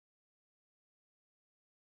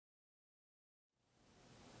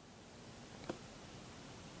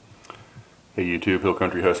Hey YouTube, Hill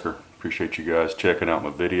Country Husker. Appreciate you guys checking out my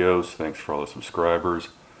videos. Thanks for all the subscribers.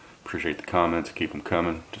 Appreciate the comments. Keep them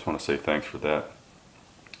coming. Just want to say thanks for that.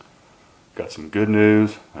 Got some good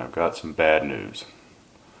news. I've got some bad news.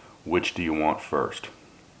 Which do you want first?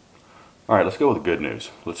 Alright, let's go with the good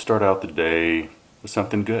news. Let's start out the day with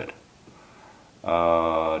something good.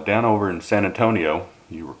 Down over in San Antonio,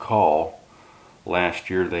 you recall, last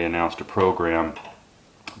year they announced a program,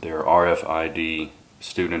 their RFID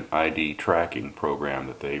student ID tracking program,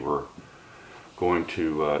 that they were going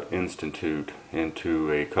to institute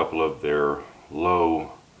into a couple of their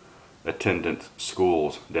low attendance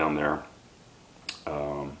schools down there.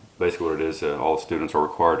 Basically what it is, all students are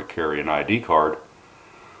required to carry an ID card.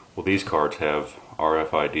 Well, these cards have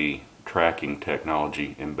RFID tracking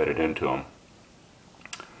technology embedded into them.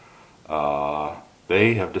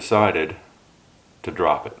 They have decided to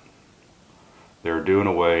drop it. They're doing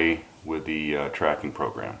away with the tracking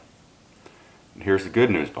program. And here's the good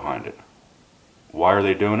news behind it. Why are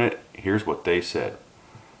they doing it? Here's what they said.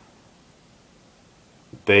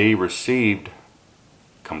 They received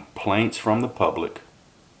complaints from the public,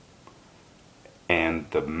 and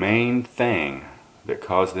the main thing that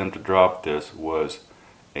caused them to drop this was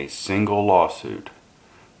a single lawsuit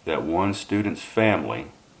that one student's family,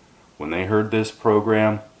 when they heard this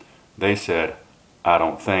program, they said, "I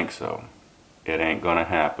don't think so. It ain't gonna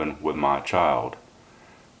happen with my child."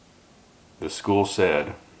 The school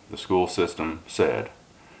system said,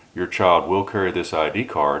 your child will carry this ID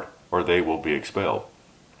card or they will be expelled.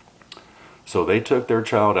 So they took their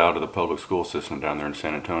child out of the public school system down there in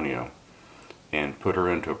San Antonio and put her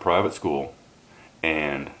into a private school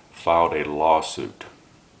and filed a lawsuit.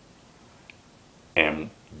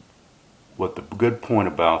 And what the good point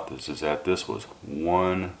about this is that this was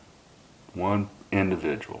one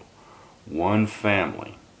individual, one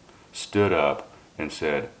family stood up and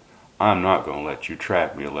said, "I'm not going to let you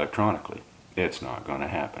track me electronically. It's not going to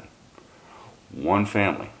happen." One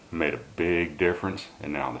family made a big difference,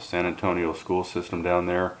 and now the San Antonio school system down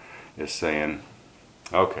there is saying,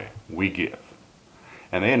 okay, we give.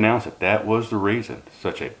 And they announced that that was the reason,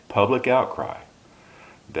 such a public outcry,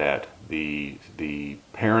 that the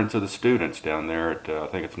parents of the students down there at, I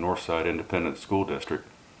think it's Northside Independent School District,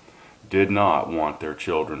 did not want their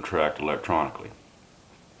children tracked electronically.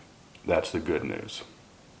 That's the good news.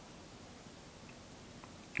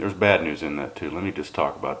 There's bad news in that too. Let me just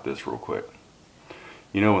talk about this real quick.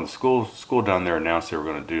 You know, when the school down there announced they were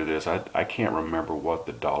going to do this, I can't remember what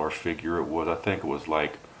the dollar figure it was. I think it was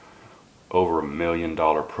like over $1 million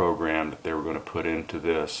program that they were going to put into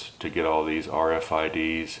this to get all these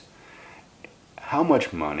RFIDs. How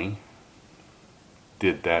much money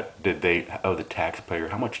did they owe the taxpayer?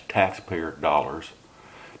 How much taxpayer dollars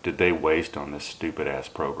did they waste on this stupid ass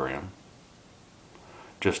program?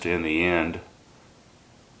 Just to, in the end,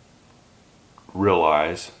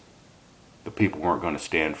 realize the people weren't going to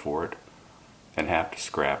stand for it and have to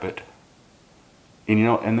scrap it. And you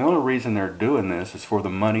know, and the only reason they're doing this is for the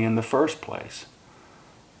money in the first place.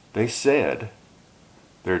 They said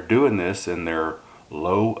they're doing this in their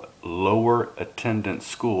lower attendance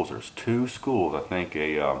schools. There's two schools, I think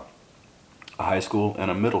a high school and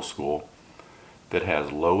a middle school, that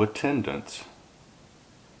has low attendance.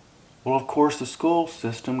 Well, of course the school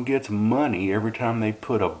system gets money every time they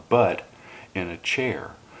put a butt in a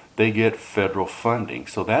chair. They get federal funding.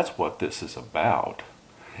 So that's what this is about.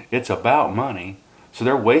 It's about money. So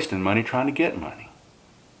they're wasting money trying to get money.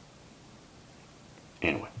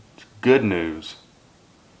 Anyway, it's good news.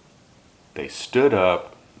 They stood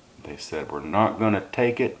up. They said, we're not going to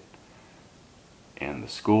take it. And the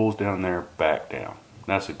schools down there backed down.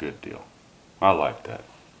 That's a good deal. I like that.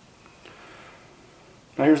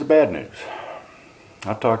 Now here's the bad news.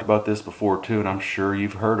 I've talked about this before too, and I'm sure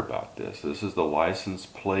you've heard about this. This is the license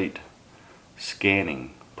plate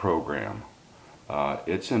scanning program.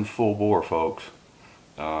 It's in full bore, folks.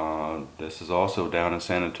 This is also down in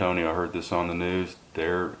San Antonio. I heard this on the news.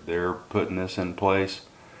 They're putting this in place.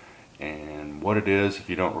 And what it is, if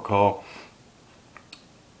you don't recall,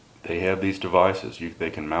 they have these devices. They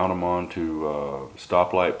can mount them onto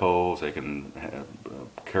stoplight poles. They can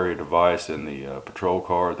carry a device in the patrol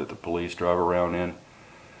car that the police drive around in.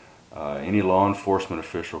 Any law enforcement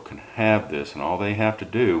official can have this, and all they have to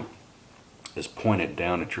do is point it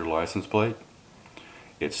down at your license plate.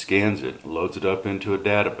 It scans it, loads it up into a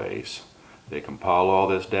database. They compile all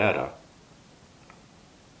this data,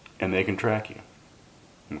 and they can track you.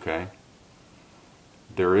 Okay?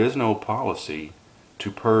 There is no policy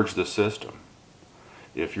to purge the system.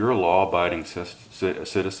 If you're a law-abiding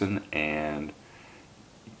citizen and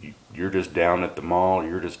you're just down at the mall,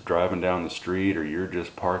 you're just driving down the street, or you're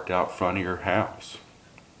just parked out front of your house.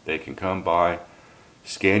 They can come by,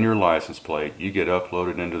 scan your license plate, you get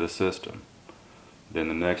uploaded into the system. Then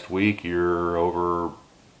the next week you're over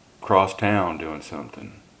across town doing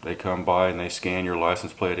something. They come by and they scan your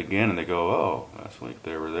license plate again and they go, oh, last week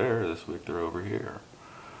they were there, this week they're over here.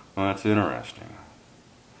 Well, that's interesting.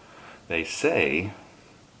 They say,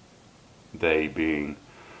 they being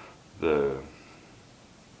the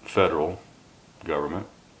federal government,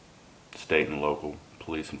 state and local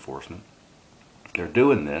police enforcement, they're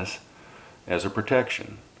doing this as a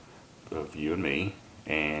protection of you and me.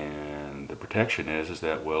 And the protection is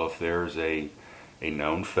that, well, if there's a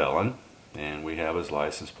known felon and we have his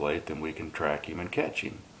license plate, then we can track him and catch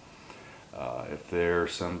him. If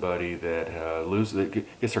there's somebody that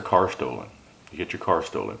gets their car stolen, you get your car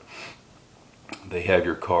stolen, they have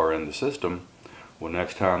your car in the system. Well,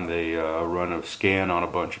 next time they run a scan on a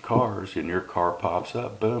bunch of cars and your car pops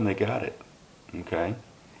up, boom, they got it. Okay.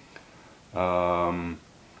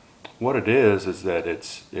 What it is that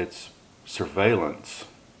it's surveillance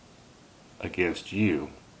against you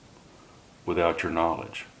without your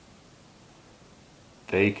knowledge.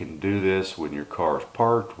 They can do this when your car's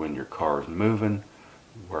parked, when your car's moving,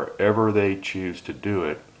 wherever they choose to do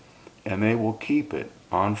it, and they will keep it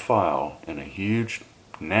on file in a huge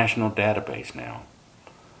national database now,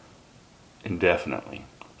 indefinitely,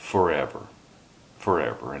 forever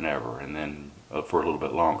and ever, and then for a little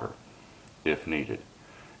bit longer if needed.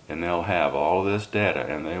 And they'll have all this data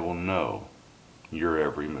and they will know your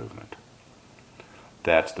every movement.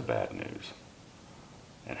 That's the bad news.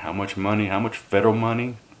 And how much money, how much federal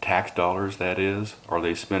money, tax dollars that is, are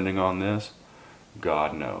they spending on this?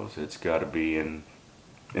 God knows. It's got to be in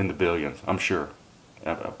the billions, I'm sure.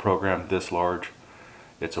 A program this large,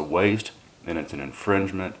 it's a waste and it's an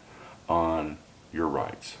infringement on your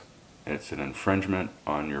rights. It's an infringement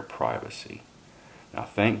on your privacy. Now,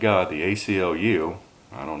 thank God the ACLU,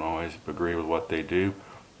 I don't always agree with what they do,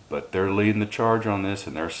 but they're leading the charge on this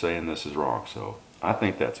and they're saying this is wrong. So I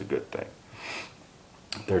think that's a good thing.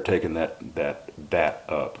 They're taking that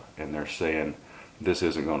up and they're saying this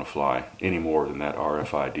isn't going to fly any more than that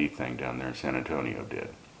RFID thing down there in San Antonio did.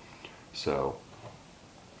 So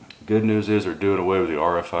good news is they're doing away with the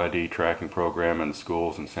RFID tracking program in the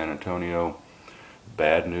schools in San Antonio.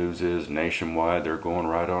 Bad news is nationwide they're going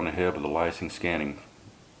right on ahead with the license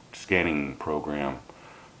scanning program.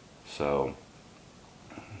 So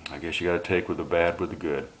I guess you got to take with the bad with the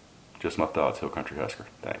good. Just my thoughts, Hill Country Husker.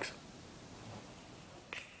 Thanks.